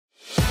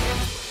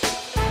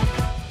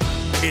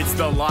It's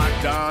the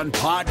Locked On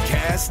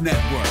Podcast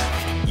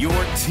Network, your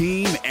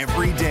team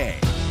every day.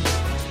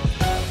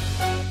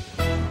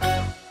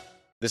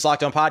 This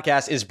Locked On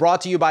Podcast is brought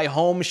to you by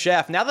Home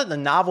Chef. Now that the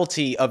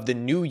novelty of the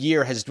new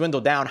year has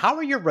dwindled down, how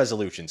are your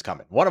resolutions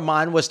coming? One of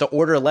mine was to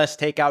order less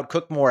takeout,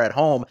 cook more at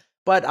home,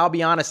 but I'll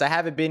be honest, I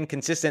haven't been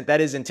consistent. That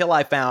is until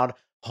I found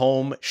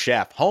Home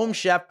Chef. Home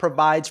Chef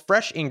provides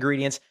fresh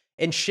ingredients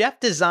and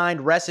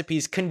chef-designed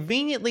recipes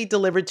conveniently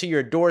delivered to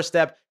your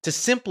doorstep to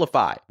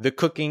simplify the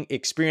cooking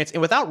experience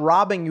and without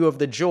robbing you of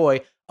the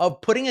joy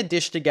of putting a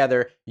dish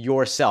together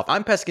yourself.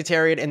 I'm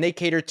pescatarian and they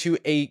cater to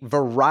a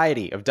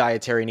variety of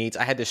dietary needs.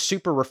 I had this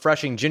super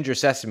refreshing ginger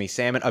sesame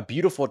salmon, a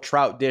beautiful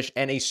trout dish,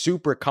 and a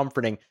super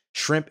comforting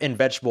shrimp and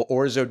vegetable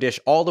orzo dish,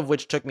 all of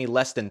which took me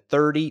less than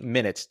 30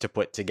 minutes to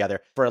put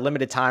together. For a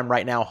limited time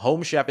right now,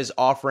 Home Chef is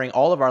offering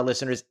all of our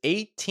listeners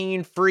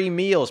 18 free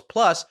meals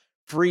plus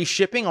free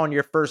shipping on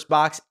your first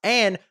box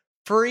and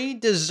free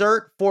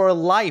dessert for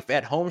life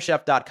at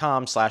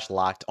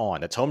homechef.com/lockedon.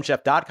 That's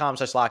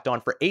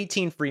homechef.com/lockedon for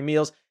 18 free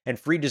meals and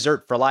free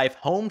dessert for life.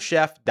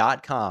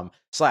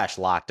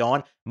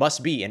 Homechef.com/lockedon.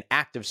 Must be an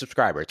active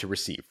subscriber to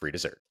receive free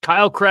dessert.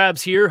 Kyle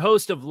Krabs here,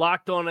 host of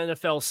Locked On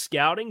NFL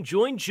Scouting.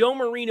 Join Joe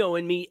Marino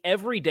and me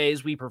every day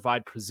as we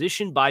provide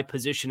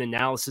position-by-position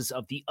analysis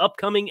of the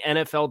upcoming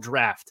NFL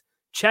Draft.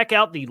 Check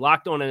out the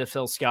Locked On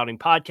NFL Scouting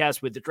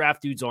podcast with the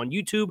Draft Dudes on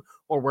YouTube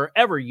or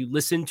wherever you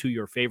listen to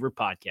your favorite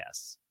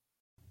podcasts.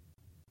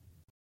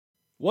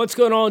 What's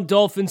going on,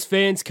 Dolphins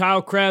fans?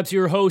 Kyle Krabs,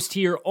 your host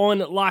here on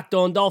Locked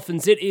On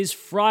Dolphins. It is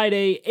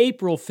Friday,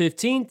 April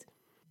 15th.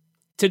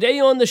 Today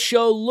on the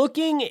show,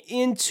 looking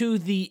into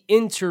the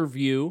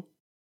interview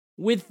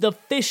with the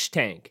fish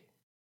tank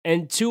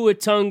and Tua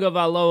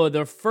Tagovailoa,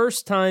 the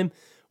first time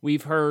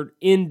we've heard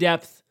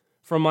in-depth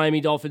from Miami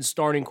Dolphins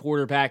starting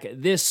quarterback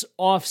this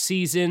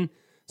offseason.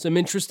 Some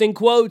interesting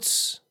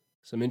quotes,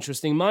 some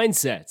interesting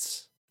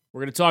mindsets.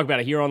 We're going to talk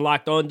about it here on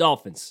Locked On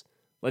Dolphins.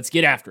 Let's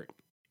get after it.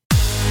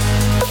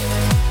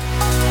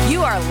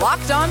 You are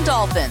Locked On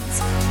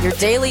Dolphins, your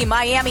daily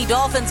Miami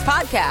Dolphins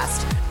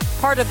podcast,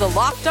 part of the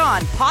Locked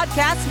On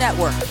Podcast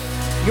Network,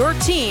 your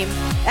team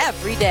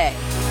every day.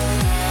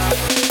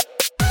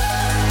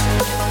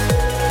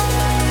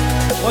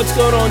 What's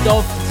going on,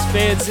 Dolphins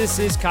fans? This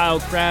is Kyle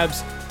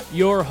Krabs,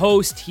 your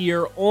host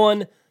here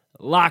on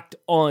Locked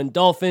On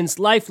Dolphins,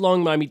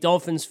 lifelong Miami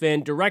Dolphins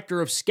fan,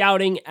 director of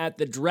scouting at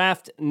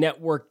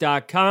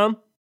thedraftnetwork.com.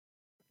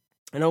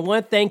 And I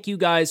want to thank you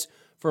guys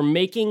for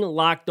making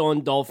Locked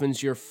On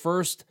Dolphins your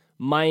first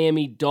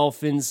Miami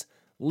Dolphins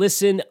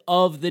listen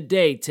of the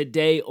day.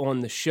 Today on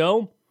the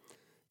show,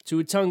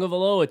 Tua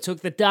Tagovailoa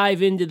took the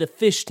dive into the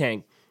fish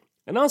tank.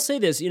 And I'll say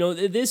this,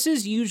 this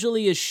is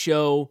usually a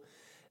show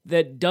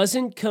that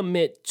doesn't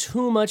commit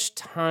too much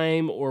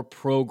time or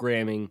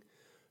programming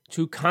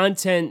to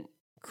content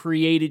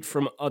created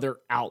from other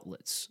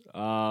outlets.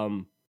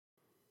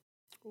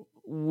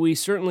 We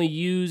certainly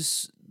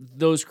use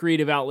those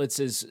creative outlets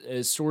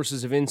as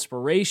sources of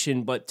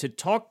inspiration, but to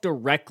talk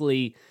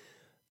directly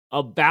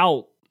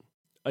about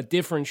a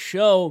different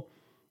show,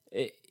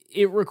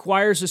 it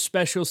requires a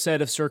special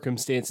set of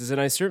circumstances, and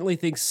I certainly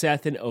think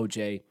Seth and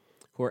OJ,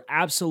 who are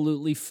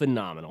absolutely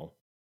phenomenal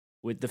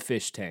with the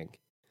fish tank,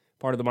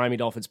 part of the Miami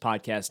Dolphins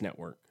Podcast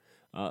Network,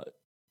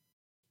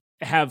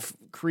 have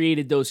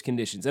created those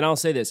conditions. And I'll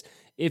say this,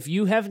 if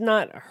you have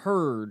not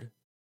heard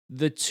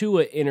the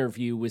Tua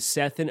interview with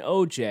Seth and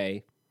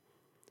OJ,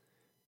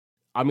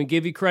 I'm going to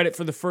give you credit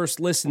for the first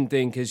listen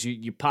thing because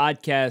your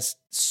podcast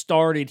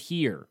started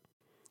here.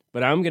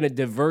 But I'm going to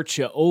divert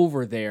you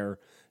over there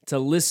to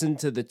listen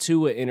to the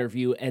Tua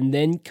interview and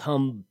then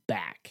come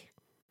back,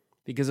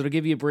 because it'll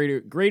give you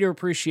a greater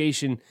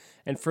appreciation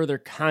and further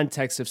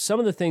context of some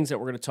of the things that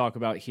we're going to talk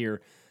about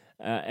here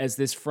as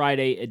this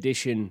Friday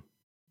edition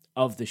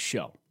of the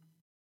show.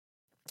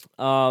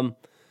 I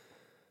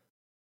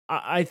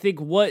think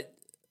what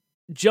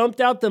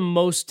jumped out the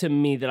most to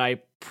me that I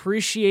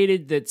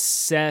appreciated that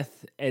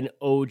Seth and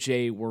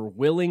OJ were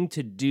willing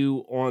to do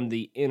on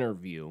the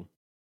interview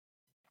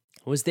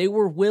was they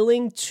were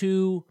willing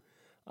to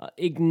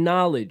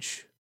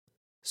acknowledge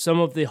some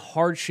of the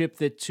hardship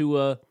that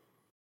Tua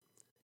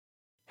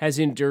has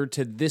endured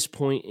to this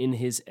point in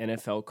his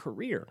NFL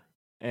career.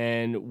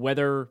 And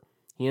whether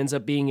he ends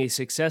up being a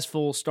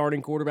successful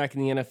starting quarterback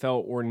in the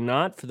NFL or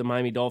not for the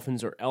Miami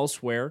Dolphins or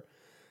elsewhere,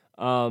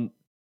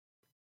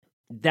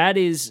 that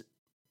is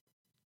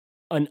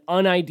an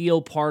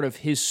unideal part of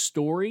his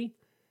story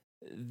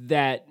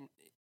that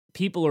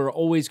people are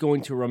always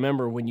going to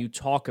remember when you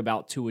talk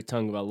about Tua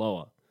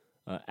Tagovailoa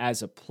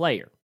as a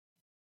player.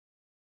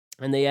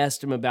 And they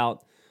asked him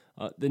about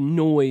the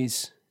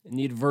noise and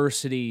the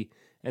adversity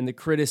and the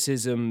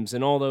criticisms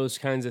and all those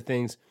kinds of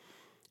things.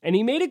 And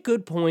he made a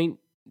good point,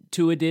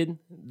 Tua did,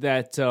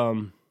 that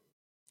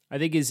I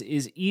think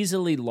is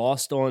easily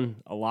lost on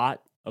a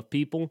lot of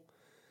people,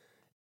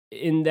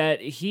 in that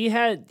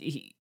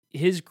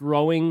his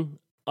growing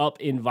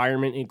up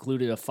environment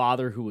included a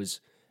father who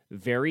was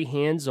very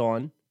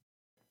hands-on,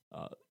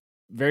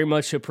 very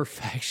much a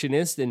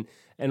perfectionist, and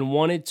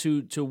wanted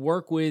to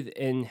work with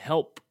and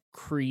help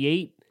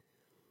create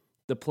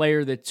the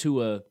player that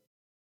Tua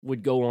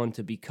would go on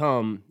to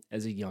become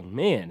as a young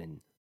man.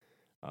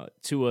 And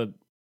Tua,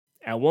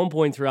 at one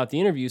point throughout the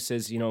interview,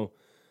 says,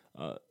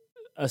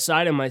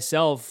 aside of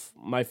myself,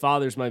 my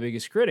father's my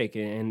biggest critic,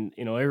 and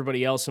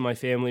everybody else in my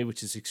family,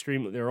 which is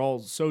extremely, they're all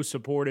so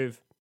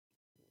supportive.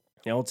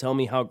 They all tell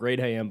me how great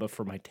I am, but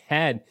for my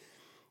dad,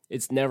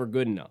 it's never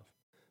good enough.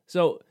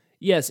 So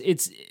yes,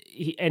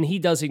 he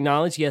does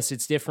acknowledge, yes,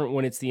 it's different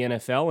when it's the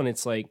NFL, and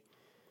it's like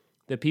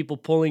the people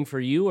pulling for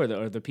you or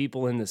the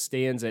people in the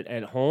stands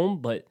at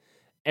home, but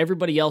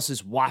everybody else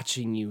is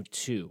watching you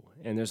too.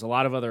 And there's a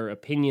lot of other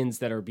opinions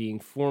that are being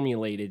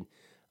formulated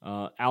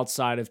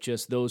outside of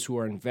just those who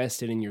are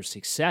invested in your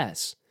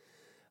success.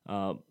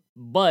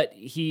 But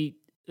he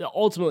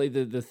ultimately,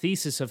 the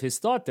thesis of his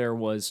thought there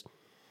was,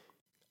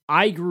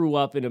 I grew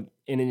up in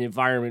an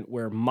environment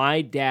where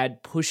my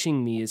dad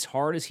pushing me as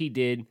hard as he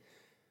did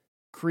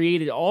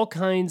created all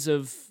kinds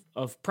of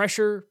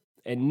pressure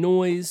and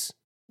noise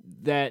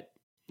that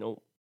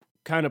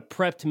kind of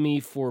prepped me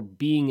for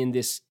being in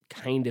this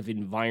kind of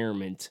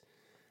environment.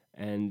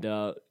 And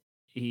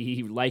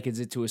he likens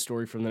it to a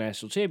story from the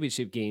national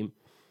championship game.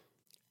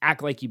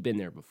 Act like you've been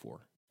there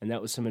before. And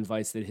that was some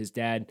advice that his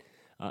dad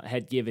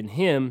had given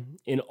him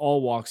in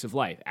all walks of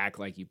life. Act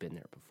like you've been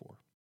there before.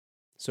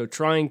 So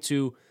trying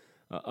to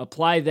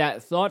apply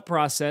that thought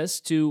process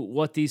to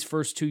what these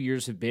first 2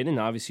 years have been, and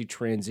obviously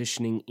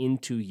transitioning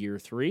into year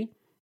 3,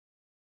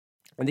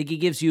 I think it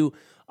gives you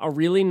a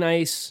really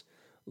nice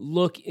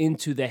look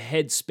into the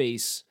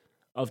headspace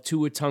of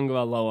Tua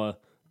Tagovailoa,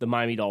 the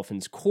Miami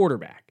Dolphins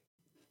quarterback.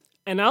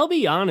 And I'll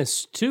be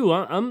honest, too,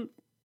 I'm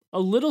a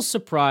little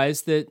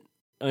surprised that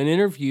an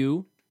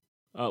interview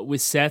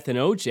with Seth and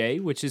OJ,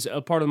 which is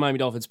a part of the Miami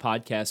Dolphins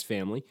podcast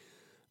family,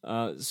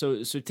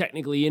 so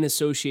technically in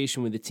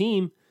association with the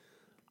team,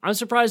 I'm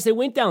surprised they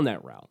went down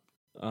that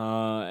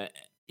route.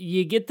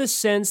 You get the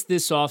sense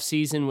this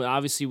offseason,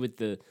 obviously with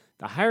the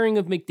hiring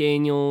of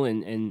McDaniel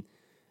and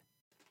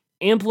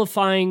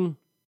amplifying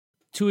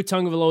Tua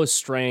Tagovailoa's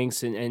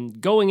strengths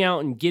and going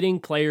out and getting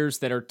players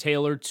that are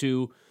tailored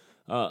to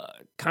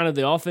kind of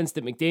the offense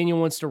that McDaniel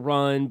wants to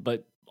run,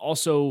 but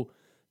also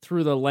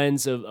through the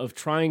lens of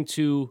trying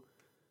to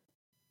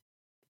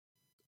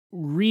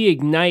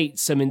reignite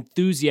some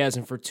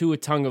enthusiasm for Tua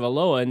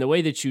Tagovailoa. And the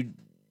way that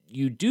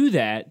you do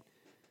that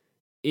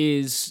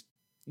is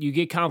you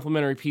get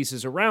complementary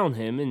pieces around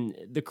him. And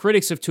the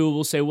critics of Tua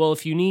will say, well,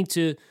 if you need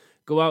to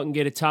go out and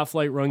get a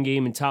top-flight run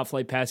game and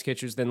top-flight pass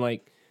catchers, then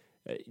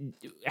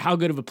how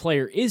good of a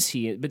player is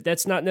he? But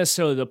that's not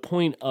necessarily the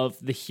point of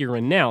the here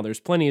and now.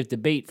 There's plenty of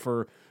debate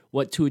for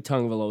what Tua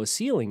Tagovailoa's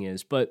ceiling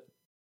is. But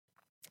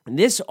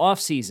this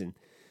offseason,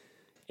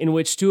 in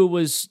which Tua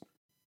was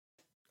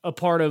a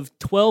part of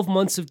 12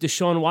 months of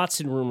Deshaun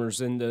Watson rumors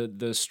and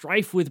the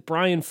strife with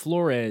Brian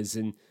Flores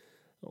and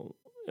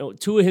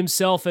Tua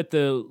himself at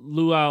the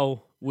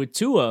Luau with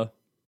Tua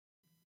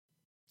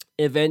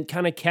event,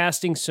 kind of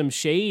casting some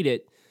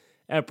shade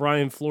at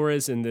Brian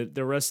Flores and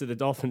the rest of the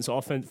Dolphins'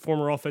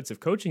 former offensive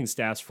coaching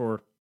staffs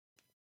for,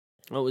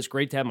 it was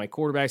great to have my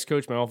quarterbacks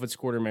coach, my offensive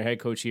coordinator, my head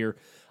coach here.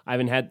 I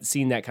haven't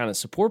seen that kind of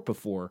support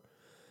before.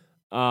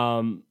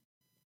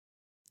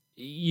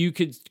 You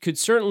could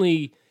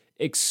certainly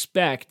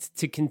expect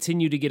to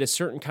continue to get a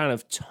certain kind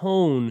of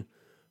tone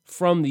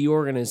from the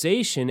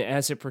organization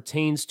as it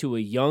pertains to a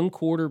young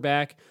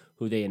quarterback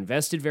who they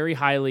invested very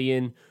highly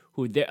in,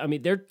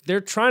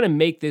 they're trying to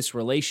make this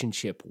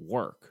relationship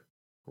work,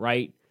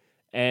 right?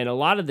 And a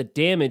lot of the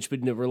damage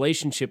in the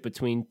relationship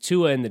between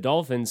Tua and the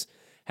Dolphins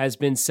has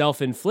been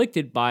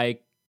self-inflicted by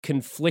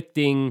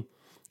conflicting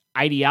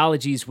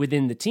ideologies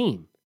within the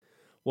team.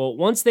 Well,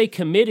 once they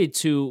committed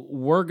to,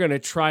 we're going to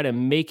try to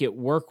make it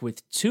work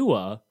with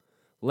Tua,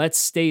 let's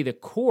stay the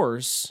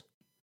course,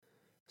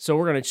 so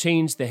we're going to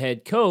change the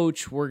head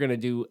coach, we're going to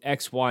do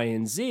X, Y,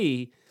 and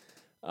Z,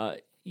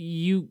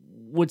 you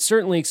would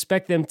certainly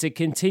expect them to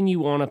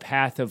continue on a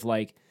path of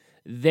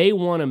they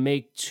want to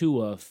make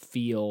Tua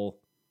feel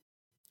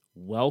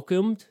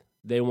welcomed.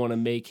 They want to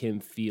make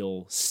him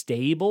feel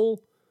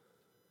stable.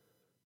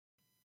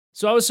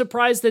 So I was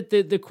surprised that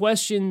the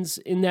questions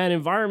in that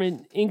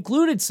environment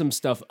included some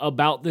stuff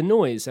about the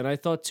noise, and I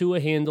thought Tua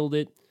handled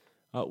it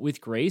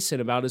with grace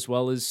and about as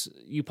well as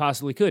you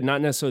possibly could. Not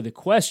necessarily the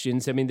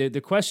questions. I mean,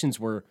 the questions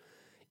were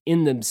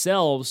in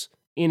themselves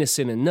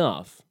innocent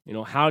enough.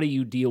 How do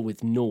you deal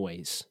with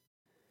noise?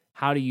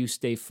 How do you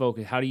stay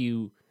focused? How do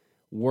you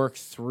work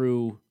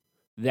through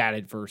that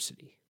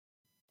adversity?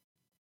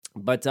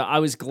 But I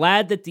was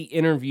glad that the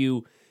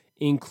interview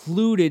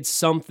included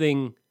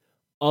something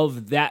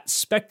of that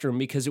spectrum,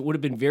 because it would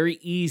have been very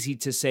easy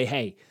to say,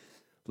 hey,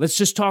 let's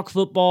just talk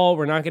football.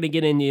 We're not going to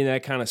get into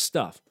that kind of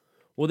stuff.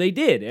 Well, they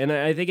did, and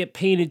I think it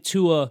painted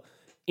Tua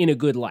in a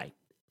good light.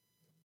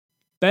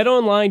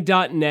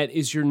 BetOnline.net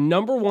is your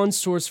number one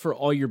source for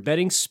all your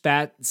betting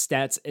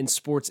stats and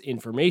sports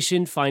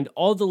information. Find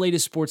all the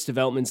latest sports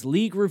developments,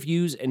 league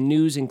reviews, and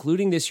news,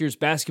 including this year's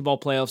basketball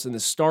playoffs and the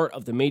start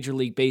of the Major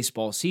League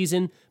Baseball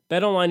season.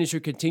 BetOnline is your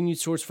continued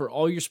source for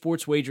all your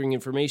sports wagering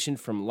information,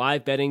 from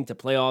live betting to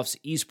playoffs,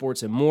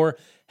 esports, and more.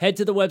 Head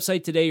to the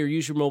website today or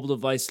use your mobile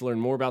device to learn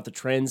more about the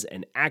trends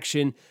and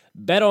action.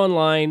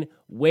 BetOnline,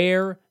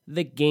 where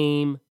the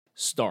game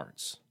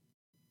starts.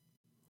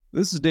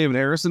 This is David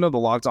Harrison of the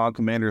Locked On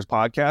Commanders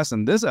podcast,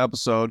 and this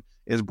episode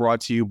is brought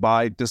to you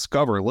by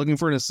Discover. Looking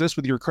for an assist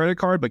with your credit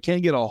card but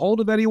can't get a hold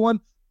of anyone?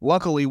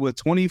 Luckily, with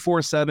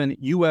 24/7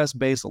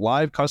 U.S.-based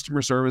live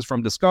customer service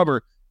from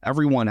Discover,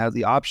 everyone has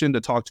the option to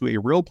talk to a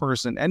real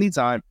person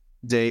anytime,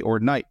 day or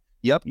night.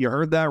 Yep, you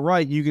heard that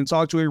right. You can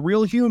talk to a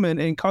real human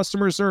in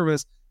customer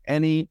service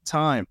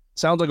anytime.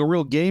 Sounds like a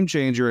real game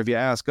changer if you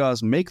ask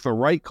us. Make the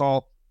right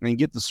call and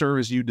get the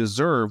service you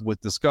deserve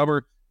with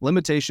Discover.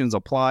 Limitations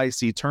apply.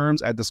 See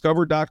terms at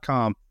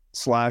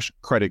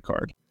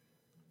discover.com/creditcard.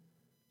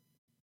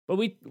 But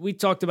we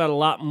talked about a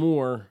lot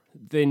more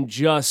than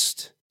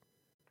just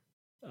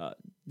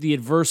the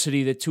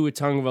adversity that Tua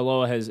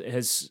Tagovailoa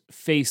has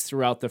faced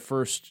throughout the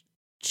first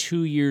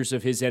 2 years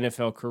of his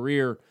NFL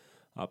career,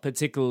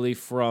 particularly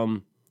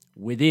from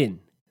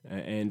within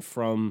and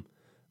from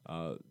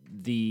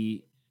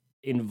the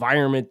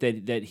environment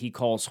that he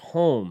calls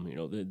home, you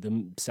know,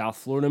 the South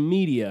Florida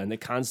media and the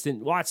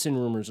constant Watson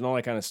rumors and all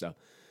that kind of stuff.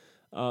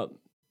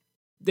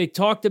 They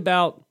talked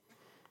about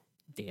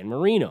Dan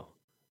Marino,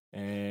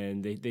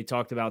 and they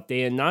talked about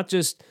Dan not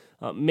just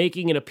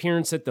making an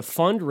appearance at the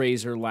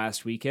fundraiser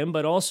last weekend,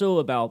 but also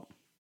about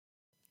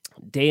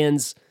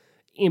Dan's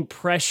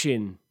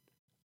impression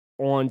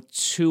on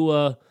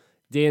Tua,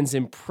 Dan's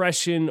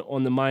impression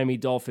on the Miami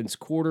Dolphins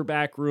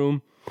quarterback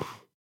room.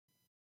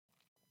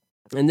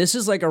 And this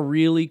is like a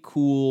really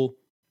cool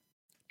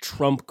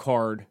trump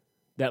card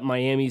that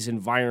Miami's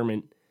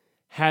environment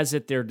has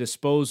at their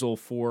disposal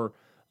for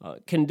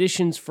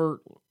conditions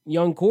for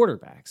young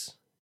quarterbacks.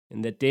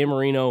 And that Dan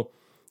Marino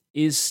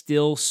is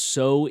still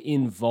so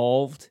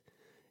involved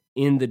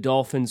in the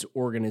Dolphins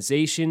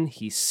organization.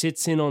 He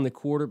sits in on the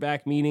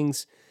quarterback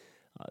meetings.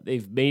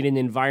 They've made an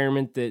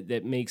environment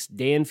that makes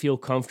Dan feel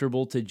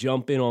comfortable to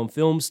jump in on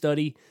film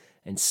study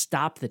and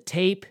stop the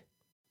tape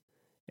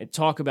and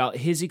talk about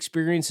his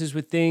experiences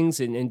with things,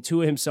 and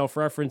Tua himself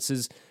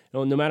references,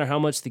 no matter how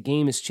much the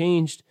game has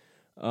changed,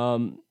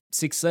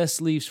 success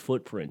leaves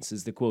footprints,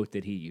 is the quote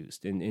that he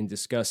used in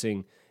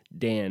discussing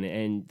Dan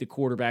and the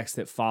quarterbacks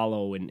that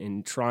follow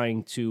and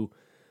trying to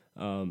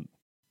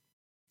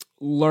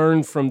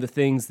learn from the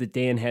things that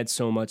Dan had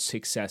so much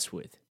success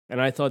with. And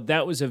I thought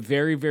that was a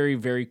very, very,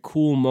 very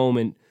cool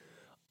moment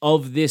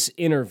of this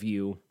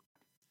interview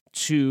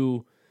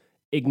to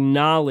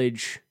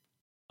acknowledge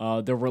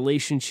the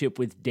relationship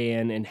with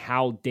Dan and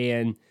how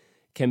Dan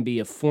can be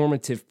a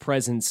formative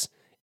presence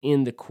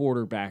in the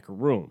quarterback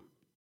room.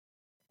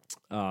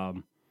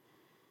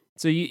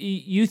 So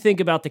you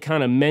think about the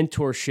kind of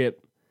mentorship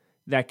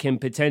that can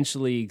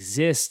potentially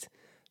exist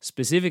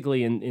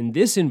specifically in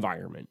this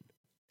environment,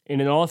 in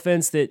an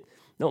offense that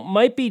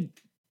might be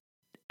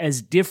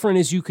as different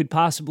as you could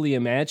possibly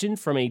imagine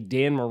from a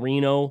Dan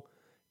Marino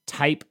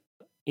type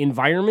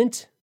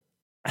environment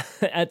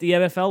at the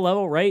NFL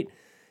level, right?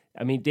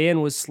 I mean,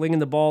 Dan was slinging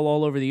the ball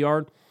all over the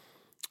yard.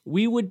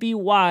 We would be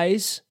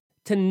wise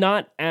to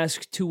not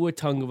ask Tua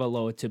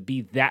Tagovailoa to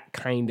be that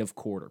kind of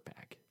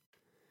quarterback.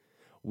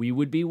 We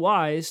would be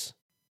wise,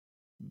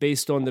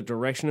 based on the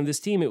direction of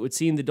this team, it would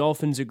seem the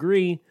Dolphins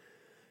agree,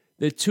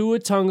 that Tua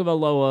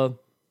Tagovailoa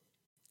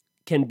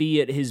can be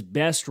at his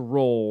best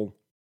role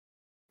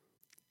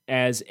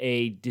as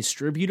a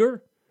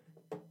distributor,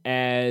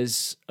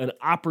 as an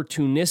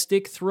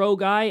opportunistic throw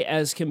guy,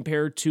 as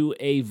compared to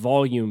a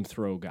volume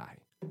throw guy.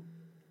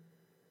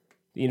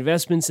 The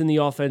investments in the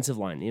offensive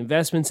line, the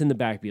investments in the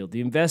backfield, the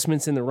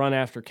investments in the run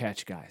after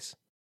catch guys.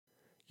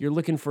 You're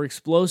looking for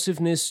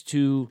explosiveness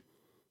to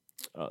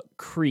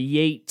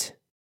create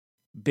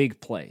big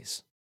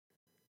plays.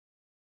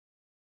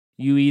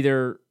 You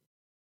either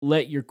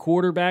let your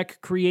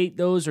quarterback create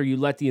those or you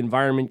let the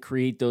environment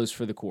create those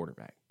for the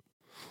quarterback.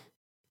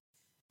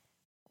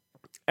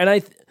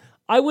 And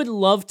I would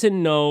love to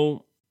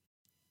know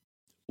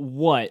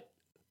what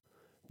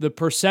the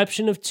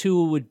perception of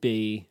Tua would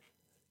be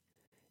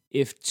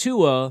if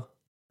Tua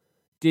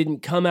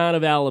didn't come out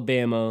of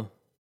Alabama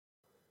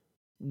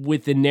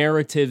with the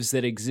narratives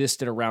that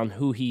existed around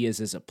who he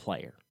is as a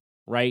player,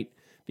 right?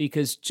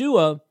 Because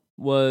Tua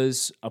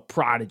was a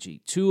prodigy.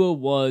 Tua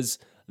was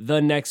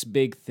the next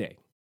big thing.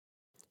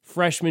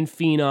 Freshman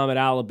phenom at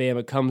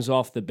Alabama comes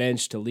off the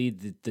bench to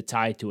lead the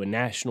Tide to a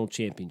national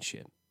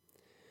championship.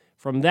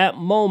 From that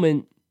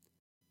moment,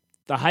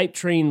 the hype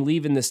train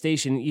leaving the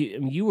station,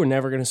 you were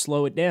never going to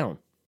slow it down.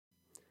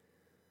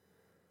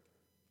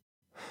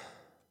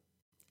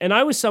 And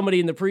I was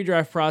somebody in the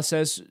pre-draft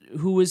process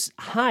who was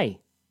high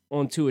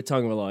on Tua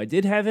Tagovailoa. I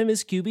did have him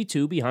as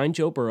QB2 behind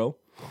Joe Burrow.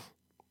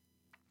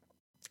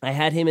 I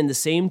had him in the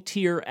same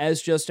tier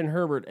as Justin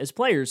Herbert as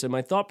players, and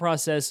my thought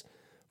process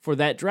for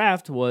that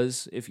draft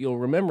was, if you'll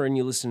remember and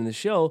you listen to the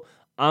show,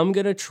 I'm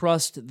going to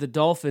trust the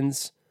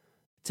Dolphins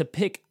to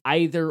pick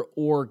either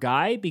or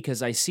guy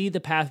because I see the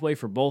pathway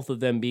for both of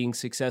them being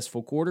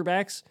successful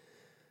quarterbacks.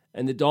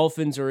 And the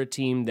Dolphins are a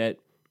team that,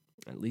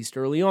 at least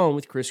early on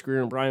with Chris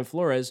Greer and Brian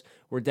Flores,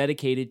 were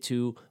dedicated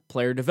to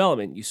player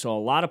development. You saw a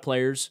lot of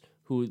players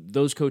who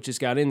those coaches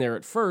got in there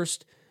at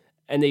first,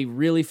 and they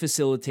really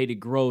facilitated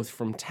growth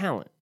from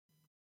talent.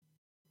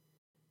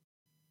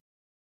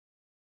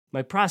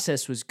 My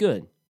process was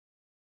good.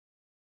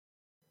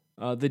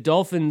 The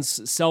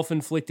Dolphins'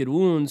 self-inflicted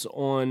wounds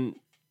on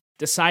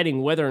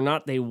deciding whether or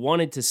not they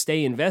wanted to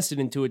stay invested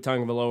in Tua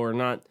Tagovailoa or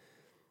not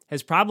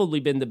has probably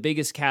been the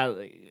biggest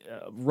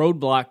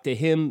roadblock to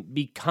him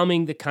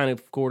becoming the kind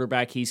of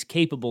quarterback he's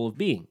capable of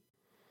being.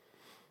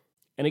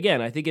 And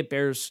again, I think it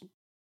bears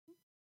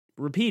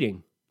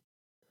repeating.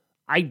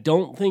 I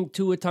don't think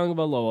Tua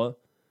Tagovailoa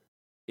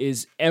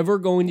is ever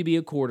going to be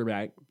a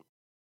quarterback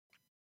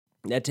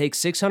that takes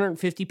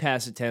 650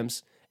 pass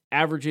attempts,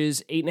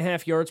 averages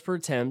 8.5 yards per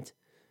attempt,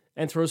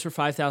 and throws for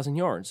 5,000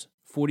 yards,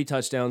 40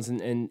 touchdowns,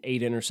 and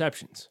 8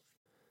 interceptions.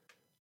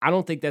 I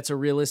don't think that's a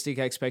realistic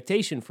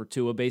expectation for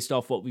Tua based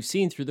off what we've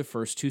seen through the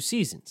first 2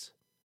 seasons.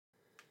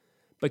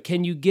 But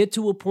can you get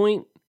to a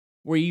point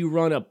where you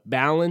run a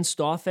balanced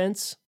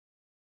offense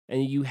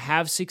and you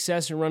have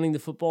success in running the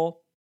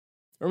football?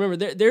 Remember,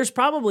 there's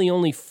probably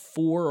only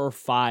 4 or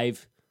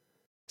 5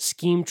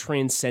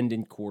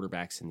 scheme-transcendent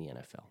quarterbacks in the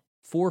NFL.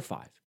 4 or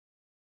 5.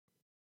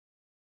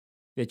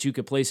 That you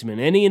could place them in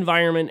any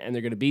environment and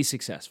they're going to be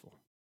successful.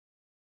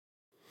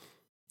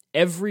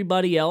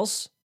 Everybody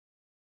else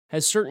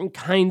has certain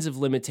kinds of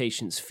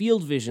limitations,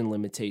 field vision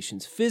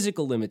limitations,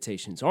 physical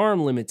limitations,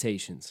 arm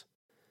limitations,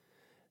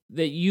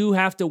 that you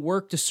have to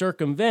work to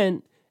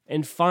circumvent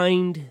and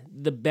find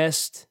the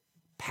best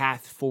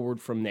path forward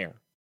from there.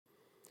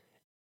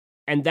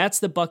 And that's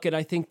the bucket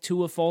I think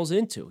Tua falls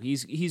into.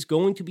 He's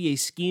going to be a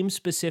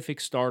scheme-specific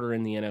starter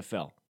in the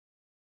NFL.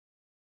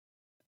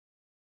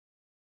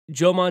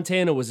 Joe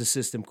Montana was a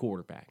system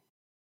quarterback.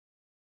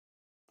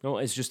 No,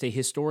 it's just a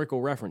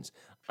historical reference.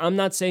 I'm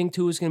not saying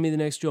Tua is going to be the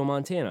next Joe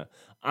Montana.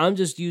 I'm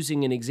just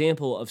using an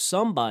example of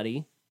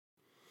somebody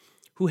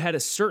who had a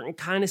certain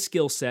kind of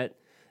skill set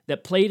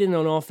that played in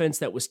an offense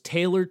that was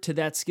tailored to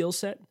that skill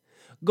set.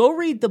 Go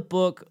read the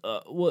book,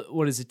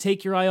 what is it,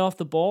 Take Your Eye Off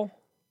the Ball?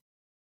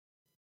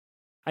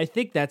 I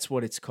think that's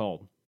what it's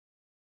called.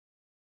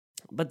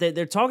 But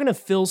they're talking to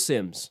Phil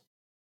Simms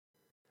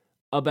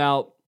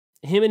about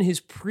him and his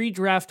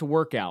pre-draft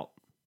workout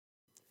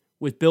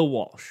with Bill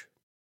Walsh.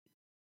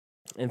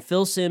 And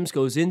Phil Simms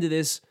goes into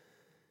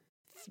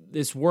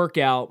this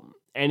workout,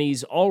 and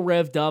he's all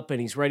revved up, and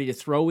he's ready to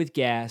throw with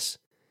gas.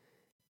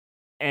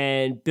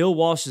 And Bill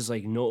Walsh is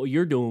like, no,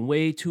 you're doing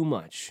way too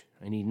much.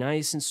 I need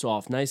nice and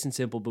soft, nice and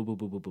simple, boo, boo,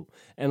 boo, boo, boo.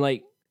 And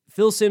like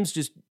Phil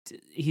Simms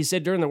he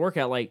said during the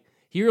workout, like,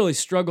 he really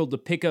struggled to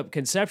pick up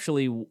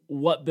conceptually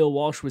what Bill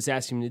Walsh was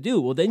asking him to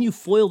do. Well, then you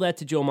foil that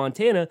to Joe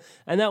Montana,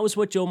 and that was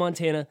what Joe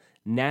Montana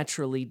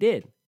naturally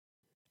did.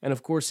 And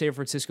of course, San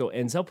Francisco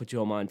ends up with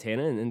Joe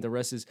Montana, and the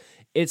rest is...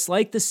 It's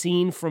like the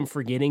scene from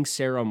Forgetting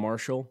Sarah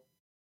Marshall.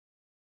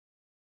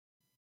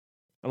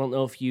 I don't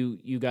know if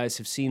you guys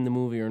have seen the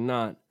movie or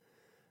not,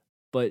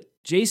 but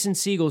Jason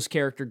Segel's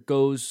character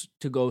goes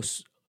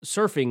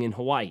surfing in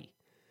Hawaii.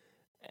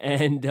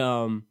 And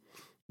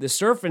the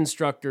surf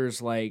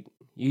instructor's like,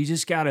 you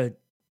just got to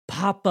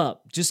pop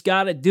up. Just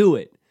got to do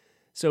it.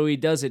 So he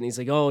does it, and he's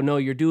like, oh, no,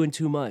 you're doing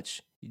too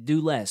much.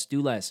 Do less,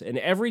 do less. And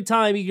every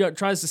time he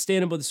tries to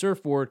stand up with the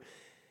surfboard,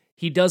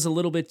 he does a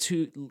little bit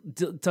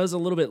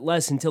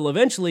less until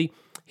eventually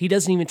he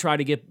doesn't even try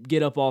to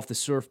get up off the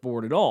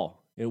surfboard at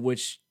all, in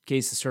which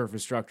case the surf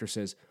instructor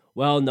says,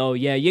 well, no,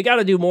 yeah, you got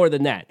to do more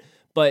than that.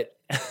 But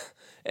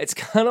it's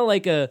kind of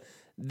like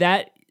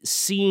that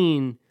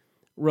scene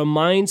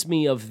reminds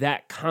me of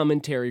that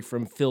commentary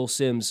from Phil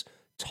Simms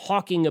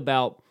talking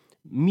about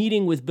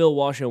meeting with Bill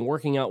Walsh and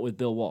working out with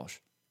Bill Walsh.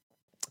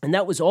 And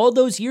that was all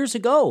those years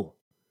ago.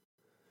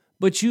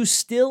 But you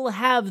still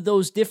have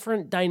those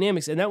different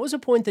dynamics. And that was a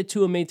point that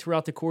Tua made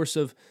throughout the course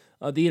of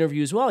the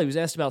interview as well. He was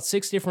asked about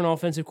 6 different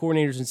offensive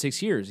coordinators in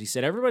 6 years. He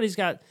said everybody's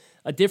got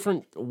a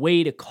different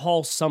way to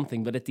call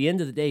something, but at the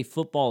end of the day,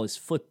 football is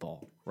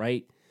football,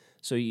 right?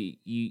 So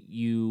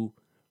you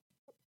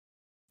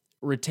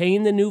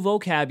retain the new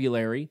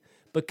vocabulary,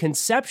 but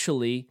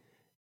conceptually,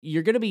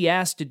 you're going to be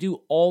asked to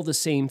do all the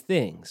same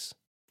things,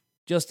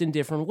 just in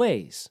different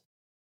ways.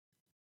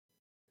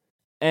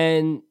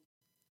 And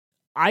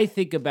I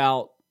think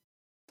about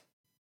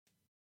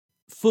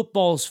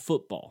football's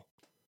football,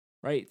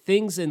 right?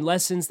 Things and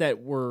lessons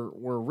that were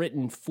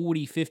written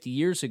 40, 50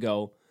 years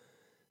ago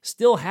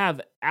still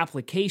have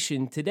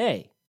application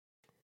today.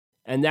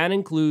 And that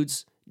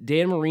includes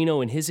Dan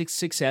Marino and his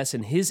success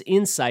and his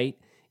insight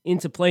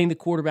into playing the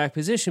quarterback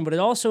position, but it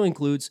also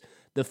includes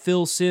the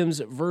Phil Simms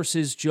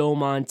versus Joe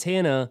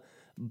Montana,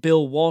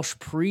 Bill Walsh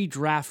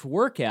pre-draft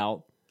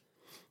workout,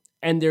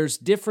 and there's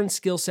different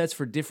skill sets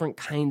for different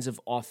kinds of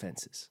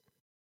offenses.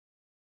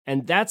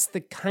 And that's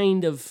the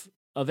kind of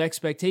of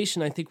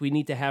expectation I think we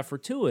need to have for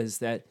Tua is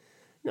that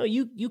no,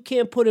 you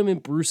can't put him in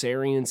Bruce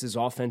Arians'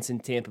 offense in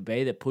Tampa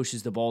Bay that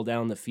pushes the ball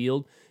down the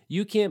field.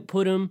 You can't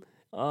put him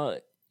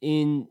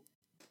in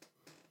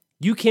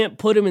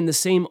the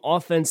same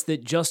offense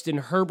that Justin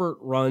Herbert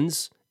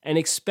runs and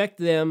expect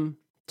them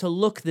to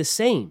look the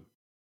same.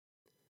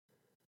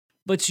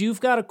 But you've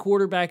got a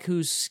quarterback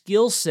whose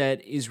skill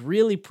set is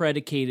really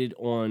predicated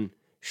on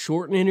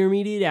short and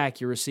intermediate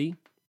accuracy,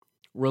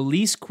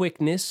 release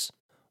quickness,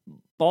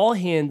 ball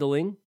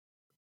handling,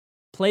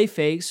 play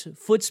fakes,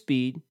 foot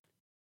speed,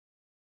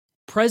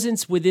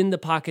 presence within the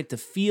pocket to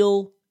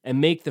feel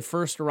and make the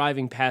first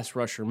arriving pass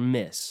rusher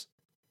miss.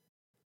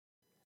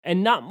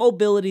 And not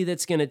mobility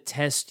that's going to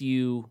test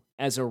you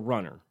as a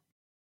runner,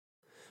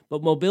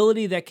 but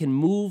mobility that can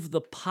move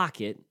the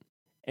pocket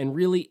and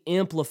really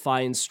amplify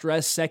and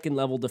stress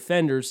second-level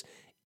defenders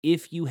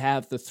if you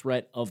have the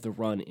threat of the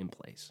run in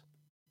place.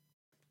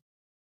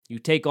 You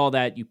take all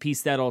that, you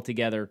piece that all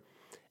together,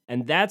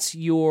 and that's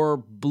your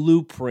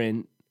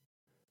blueprint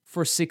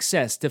for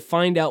success, to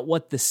find out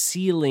what the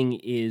ceiling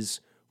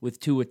is with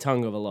Tua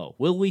Tagovailoa.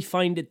 Will we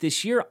find it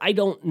this year? I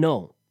don't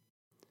know.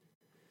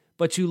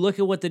 But you look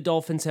at what the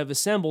Dolphins have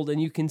assembled,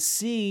 and you can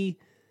see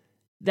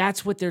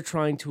that's what they're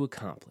trying to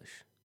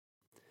accomplish.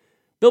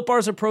 Built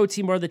Bars are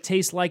protein bar that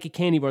tastes like a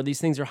candy bar.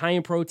 These things are high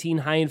in protein,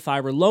 high in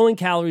fiber, low in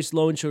calories,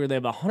 low in sugar. They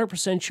have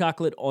 100%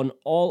 chocolate on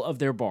all of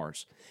their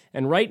bars.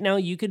 And right now,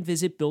 you can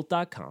visit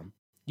Built.com.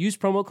 Use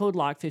promo code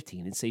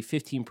LOCK15 and save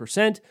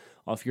 15%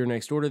 off your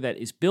next order. That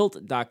is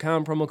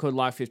Built.com, promo code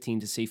LOCK15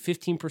 to save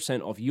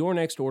 15% off your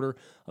next order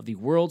of the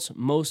world's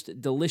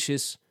most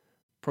delicious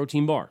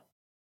protein bar.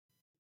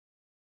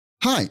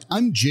 Hi,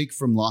 I'm Jake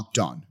from Locked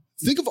On.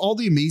 Think of all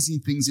the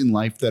amazing things in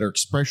life that are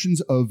expressions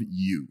of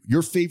you,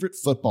 your favorite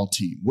football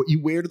team, what you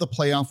wear to the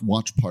playoff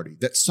watch party,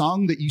 that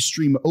song that you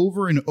stream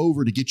over and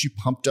over to get you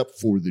pumped up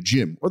for the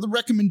gym, or the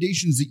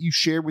recommendations that you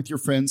share with your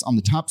friends on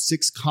the top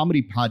 6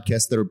 comedy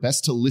podcasts that are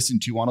best to listen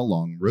to on a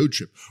long road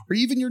trip, or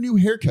even your new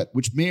haircut,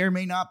 which may or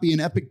may not be an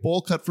epic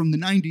bowl cut from the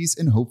 90s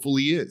and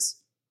hopefully is.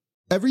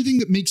 Everything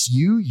that makes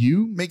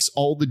you makes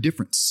all the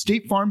difference.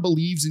 State Farm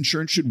believes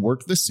insurance should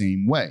work the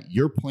same way.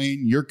 Your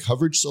plan, your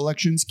coverage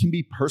selections can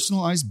be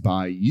personalized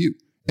by you.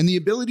 And the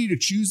ability to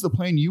choose the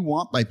plan you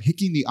want by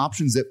picking the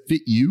options that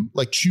fit you,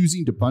 like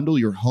choosing to bundle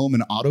your home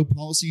and auto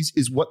policies,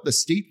 is what the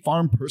State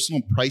Farm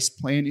Personal Price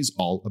Plan is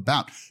all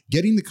about.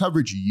 Getting the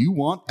coverage you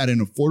want at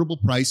an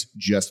affordable price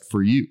just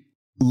for you.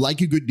 Like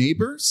a good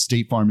neighbor,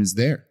 State Farm is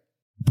there.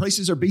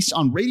 Prices are based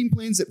on rating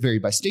plans that vary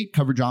by state.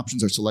 Coverage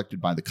options are selected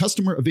by the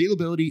customer.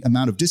 Availability,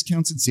 amount of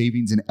discounts and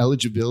savings, and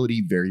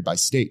eligibility vary by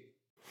state.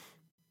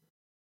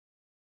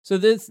 So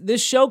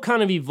this show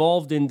kind of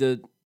evolved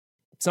into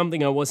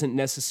something I wasn't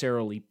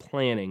necessarily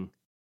planning.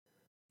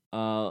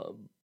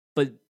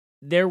 But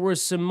there were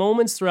some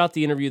moments throughout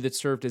the interview that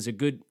served as a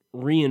good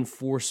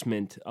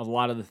reinforcement of a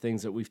lot of the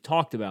things that we've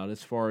talked about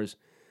as far as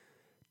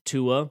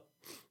Tua,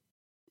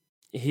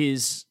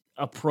 his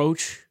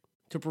approach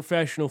to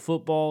professional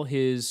football,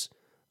 his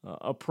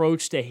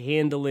approach to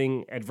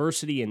handling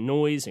adversity and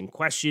noise and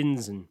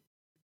questions and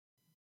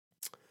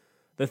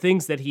the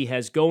things that he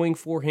has going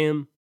for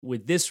him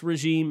with this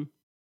regime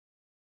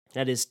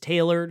that is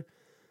tailored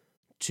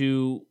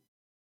to,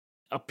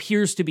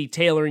 appears to be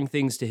tailoring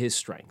things to his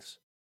strengths.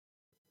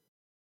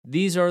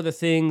 These are the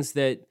things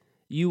that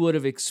you would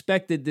have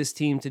expected this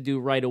team to do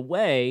right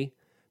away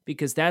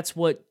because that's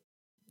what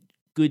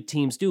good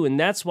teams do. And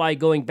that's why,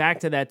 going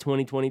back to that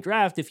 2020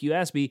 draft, if you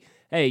ask me,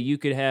 hey, you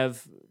could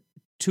have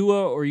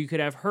Tua or you could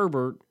have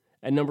Herbert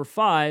at number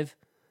 5,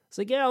 it's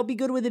like, yeah, I'll be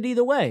good with it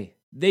either way.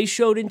 They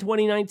showed in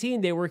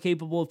 2019 they were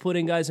capable of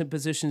putting guys in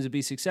positions to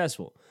be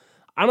successful.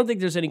 I don't think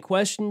there's any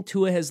question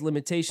Tua has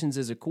limitations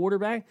as a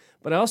quarterback,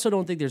 but I also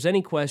don't think there's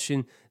any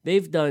question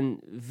they've done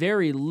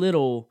very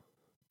little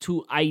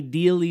to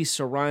ideally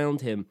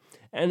surround him.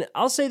 And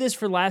I'll say this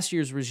for last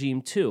year's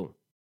regime too.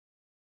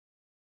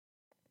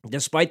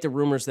 Despite the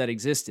rumors that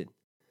existed,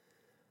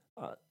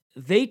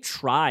 they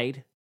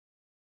tried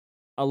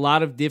a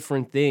lot of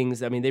different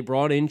things. I mean, they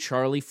brought in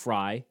Charlie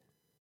Fry,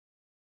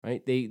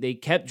 right? They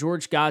kept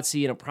George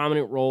Godsey in a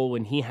prominent role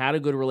when he had a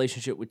good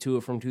relationship with Tua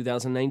from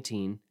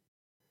 2019.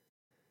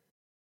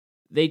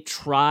 They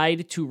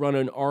tried to run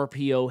an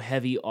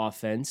RPO-heavy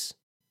offense.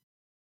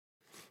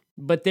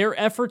 But their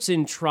efforts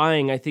in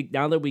trying, I think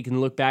now that we can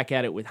look back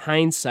at it with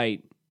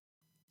hindsight,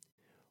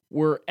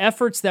 were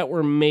efforts that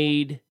were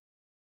made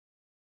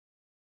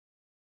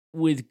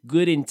with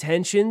good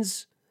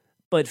intentions,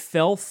 but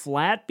fell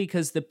flat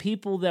because the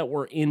people that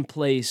were in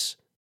place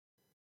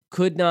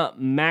could not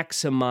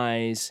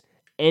maximize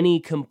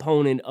any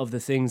component of the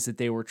things that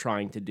they were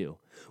trying to do,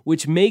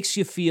 which makes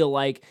you feel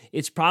like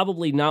it's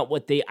probably not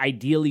what they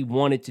ideally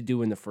wanted to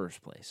do in the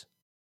first place.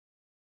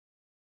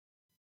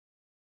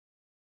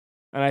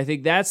 And I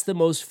think that's the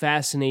most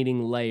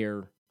fascinating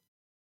layer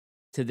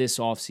to this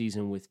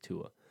offseason with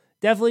Tua.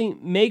 Definitely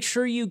make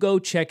sure you go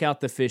check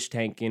out the Fish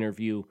Tank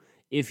interview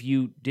if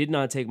you did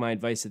not take my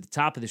advice at the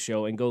top of the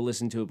show, and go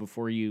listen to it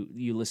before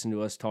you listen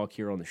to us talk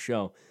here on the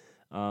show.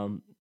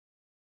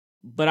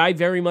 But I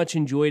very much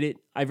enjoyed it.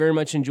 I very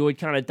much enjoyed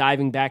kind of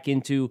diving back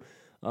into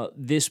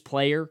this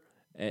player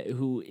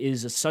who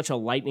is such a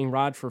lightning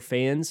rod for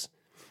fans.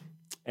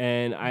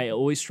 And I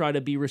always try to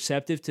be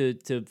receptive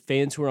to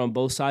fans who are on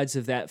both sides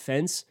of that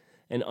fence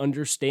and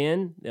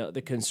understand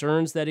the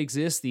concerns that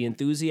exist, the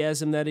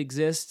enthusiasm that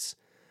exists.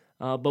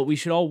 But we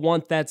should all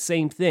want that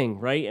same thing,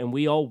 right? And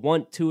we all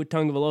want Tua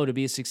Tagovailoa to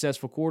be a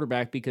successful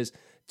quarterback because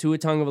Tua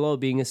Tagovailoa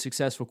being a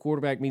successful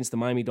quarterback means the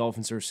Miami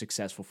Dolphins are a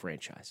successful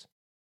franchise.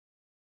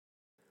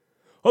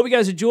 Hope you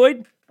guys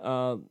enjoyed.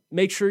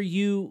 Make sure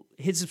you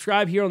hit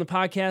subscribe here on the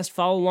podcast.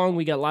 Follow along.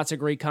 We got lots of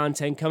great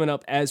content coming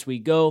up as we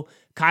go.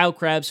 Kyle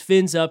Krabs,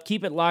 fins up.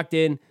 Keep it locked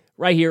in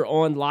right here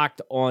on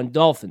Locked On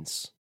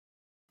Dolphins.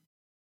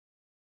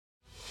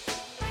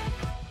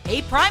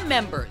 Hey, Prime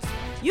members,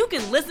 you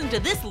can listen to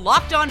this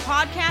Locked On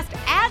podcast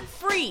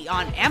ad-free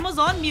on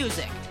Amazon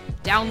Music.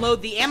 Download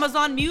the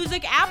Amazon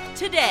Music app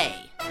today.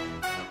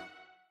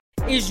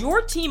 Is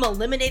your team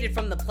eliminated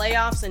from the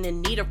playoffs and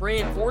in need of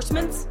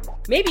reinforcements?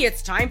 Maybe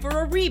it's time for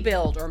a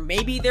rebuild, or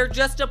maybe they're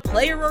just a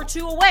player or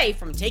two away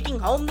from taking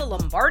home the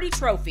Lombardi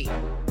Trophy.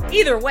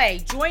 Either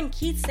way, join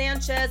Keith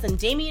Sanchez and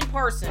Damian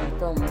Parson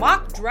for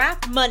Mock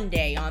Draft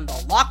Monday on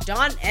the Locked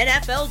On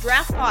NFL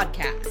Draft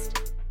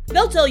Podcast.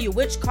 They'll tell you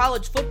which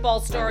college football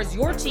stars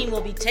your team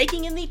will be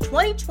taking in the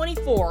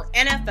 2024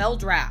 NFL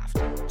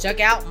Draft. Check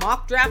out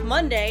Mock Draft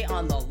Monday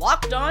on the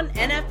Locked On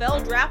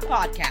NFL Draft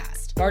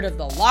Podcast, part of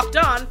the Locked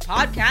On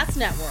Podcast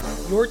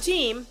Network, your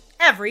team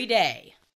every day.